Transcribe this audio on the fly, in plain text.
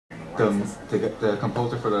the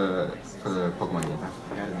composer for the Pokemon game. I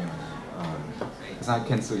forgot his name. It's not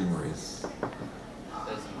Kensui Mori. It's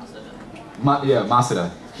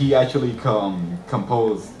Masuda. He actually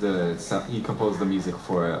composed the music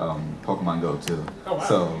for Pokemon Go too. Oh, wow.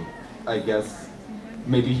 So I guess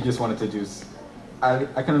maybe he just wanted to do. I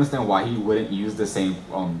can understand why he wouldn't use the same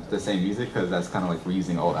music, because that's kind of like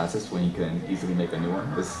reusing old assets when he can easily make a new one.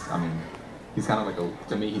 I mean, he's kind of like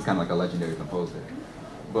to me he's kind of like a legendary composer.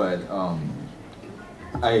 But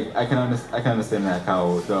I can understand that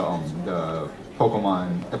how the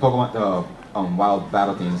wild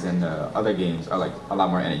battle themes in the other games are like a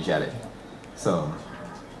lot more energetic. So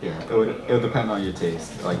yeah, it would depend on your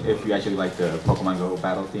taste. Like if you actually like the Pokemon Go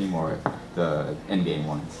battle theme or the in-game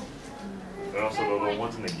ones. But also the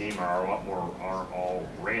ones in the game are a lot more aren't all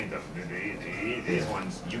random. These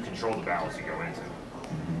ones you control the battles you go into.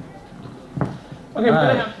 Okay, we're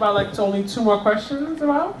gonna have about like only 2 more questions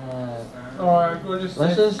about, or we'll just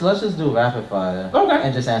let's just do rapid fire. Okay.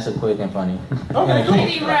 And just answer quick and funny. Okay.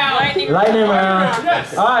 Lightning round. Lightning round.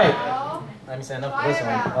 Yes. All right. Let me stand up for this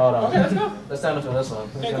one. Hold on. Okay, let's go. Let's stand up for this one.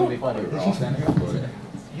 It's Okay, gonna be funny. We're all standing up for it.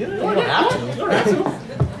 You don't have to. You don't have to.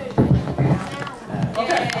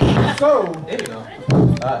 Okay. So. There you go.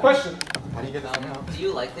 Question. How do you get down now? Do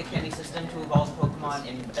you like the candy system to evolve Pokemon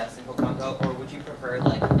in Best in Pokemon Go, or would you prefer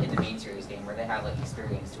like in the main series game where they have like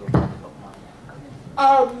experience to evolve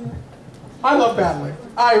Pokemon? I love battling.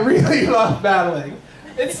 I really love battling.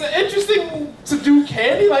 It's interesting to do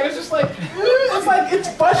candy. Like it's just like it's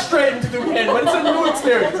frustrating to do candy, but it's a new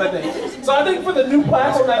experience, I think. So I think for the new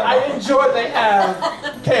platform that I enjoy, they have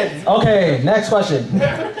candy. Okay, next question.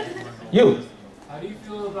 You. How do you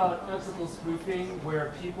feel about ethical spoofing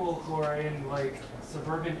where people who are in like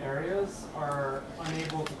suburban areas are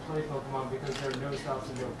unable to play Pokemon because there are no stops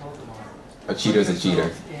and no Pokemon? A cheater's a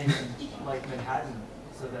cheater. In like Manhattan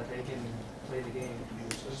so that they can play the game.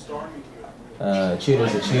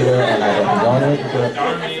 Cheater's a cheater, and I don't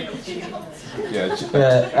condone it.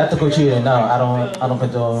 Ethical cheating. No, I don't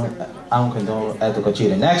condone ethical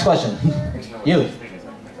cheating. Next question. You.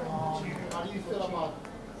 How do you feel about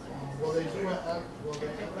will they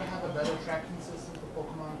ever have a better tracking system for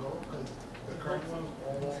Pokemon Go? Because the current one's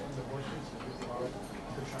all in the bushes.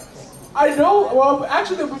 I know, well,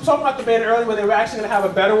 actually, we were talking about the beta earlier where they were actually going to have a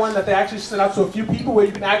better one that they actually sent out to a few people where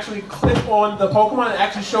you can actually click on the Pokemon and it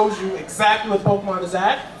actually shows you exactly what the Pokemon is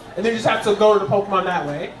at, and then you just have to go to the Pokemon that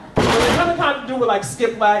way. So they kind of do with like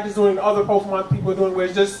Skip Lag is doing other Pokemon people are doing where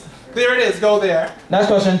it's just, there it is, go there. Next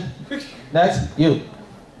question. Next, you.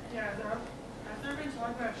 Yeah, has there been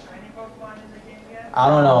talk about shiny Pokemon in the game yet? I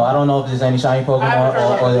don't know. I don't know if there's any shiny Pokemon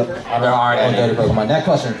or there aren't any dirty Pokemon. Next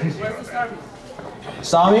question. Where's the Starmie?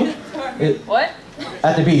 Starmie? What?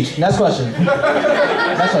 At the beach. Next question.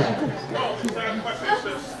 Next question.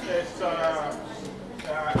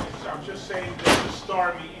 I'm just saying there's a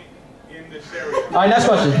Starmie in this area. All right, next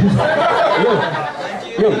question.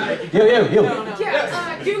 You.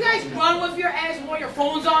 Yeah, do you guys run with your ass while your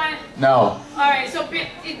phone's on? No. Alright, so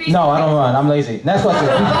No, I don't run. I'm lazy. Next question.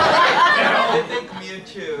 I think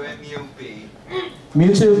Mewtwo and Mewtwo.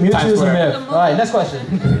 Mewtwo's a myth. All right, next question.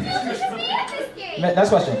 Next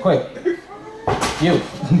question, quick. You.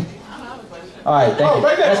 All right, thank you.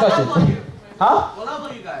 Next question. Huh? What level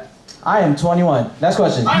are you guys? I am 21. Next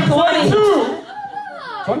question. I'm 22!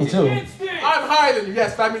 22. I'm higher than you.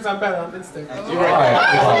 Yes, that means I'm better on instinct. All right.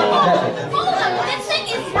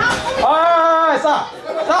 Alright,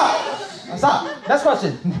 stop. Next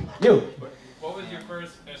question. You. What was your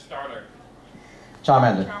first starter?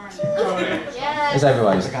 Charmander. Yes. It's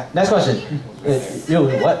everybody's. Next question. You.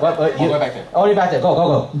 What? You. All the way back there. Only back there.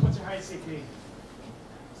 Go. What's your high CP?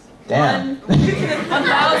 Damn.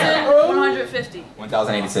 1,150.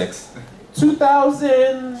 1086.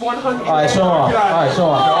 2,100. Alright, show off.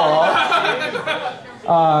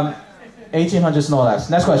 1,800 Snorlax.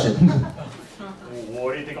 Next question.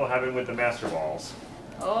 What do you think will happen with the Master Balls?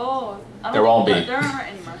 Oh, There won't be. There aren't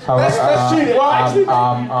any more. That's cheating. Well, actually,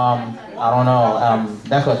 I don't know.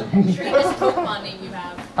 Next question. What's the Pokemon name you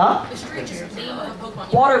have? Huh? The street name of a Pokemon.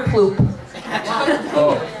 Waterploop.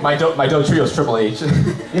 Oh, my dope trio's Triple H.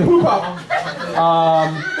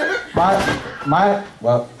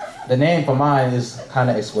 Well, the name for mine is kind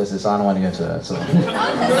of explicit, so I don't want to get into that. So.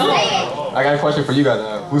 I got a question for you guys.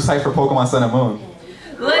 Who's hyped for Pokemon Sun and Moon?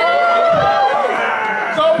 So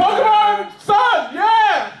Pokemon Sun,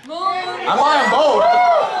 yeah! I'm buying both.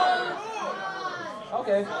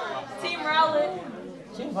 Okay. Team Rowlet.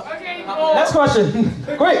 Okay. Next question.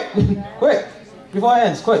 Quick. Before it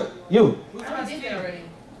ends, quick. You.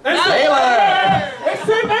 Baylor! It's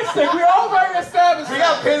Team Instinct. We're all very established. We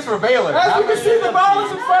got pins for Baylor. As you can see, the ball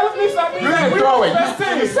is in front of me, so wait,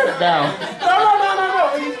 you set it down.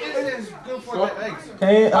 No. It is good for the eggs.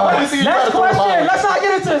 Okay, next question. Let's not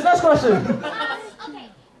get into this. Next question. Okay,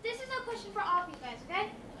 this is a question for all of you guys. Okay,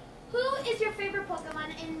 who is your favorite Pokemon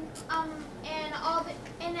in all the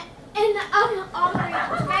regions?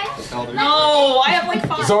 Okay. No, I have like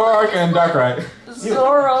 5. Zoroark and Darkrai.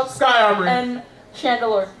 Zoroark, Sky Armory, and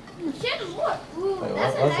Chandelure. Chandelure. Ooh, Wait,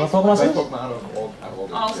 that's a what nice Pokemon says? Pokemon out of all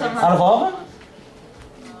Out of all of them?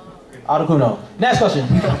 Articuno. Next question.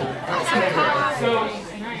 So,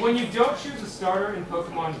 when you don't choose a starter in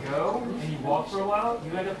Pokemon Go and you walk for a while,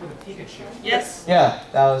 you end up with a Pikachu. Yes. Yeah,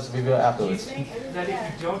 that was revealed Do you afterwards. think that if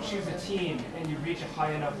you don't choose a team and you reach a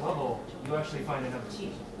high enough level, you actually find another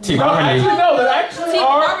team? Team No, Harmony. actually, no. There actually Team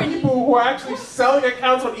are Harmony. people who are actually selling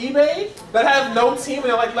accounts on eBay that have no team and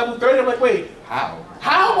they're like level 30. I'm like, wait, How?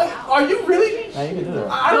 how? Like, are you really? Now you can do that.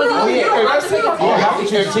 I don't know. You know, I've seen You don't have to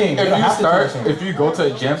choose a team. If don't you have to start, choose a team. if you go to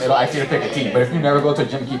a gym, it'll ask you to pick a team. But if you never go to a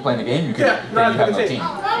gym and keep playing the game, you can Yeah, then you have no pick a team.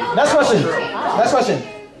 team. Next question. Next question.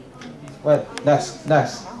 Wait, next.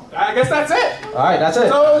 I guess that's it. All right, that's it.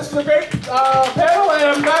 So this is a great panel, and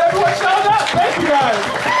I'm glad everyone showed up. Thank you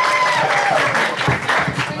guys.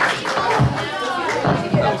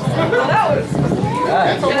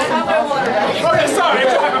 Can I have my water? Oh yeah, sorry.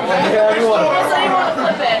 Does anyone want to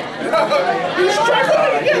flip it?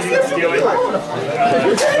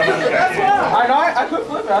 That's why. I know, I could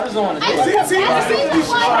flip it. I just don't want to do it. See, you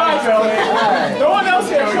should try, Joey. No one else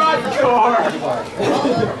here tried to kill her.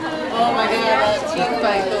 Oh my god, team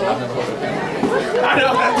fight though. I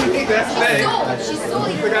know, that's the thing. She's so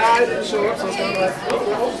The guy didn't show up, so it's kind of like,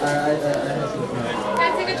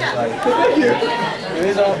 Guys, take a job. thank you. The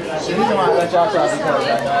reason why I let y'all try because I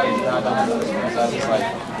don't have this experience. I just like.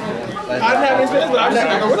 I didn't have anything, but I'm just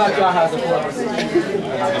I'm like, glad y'all have the floor.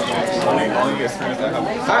 Only experience I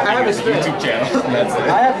have. I have experience. YouTube channel. That's it. I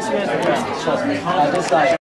have experience with that. Trust me. I just like.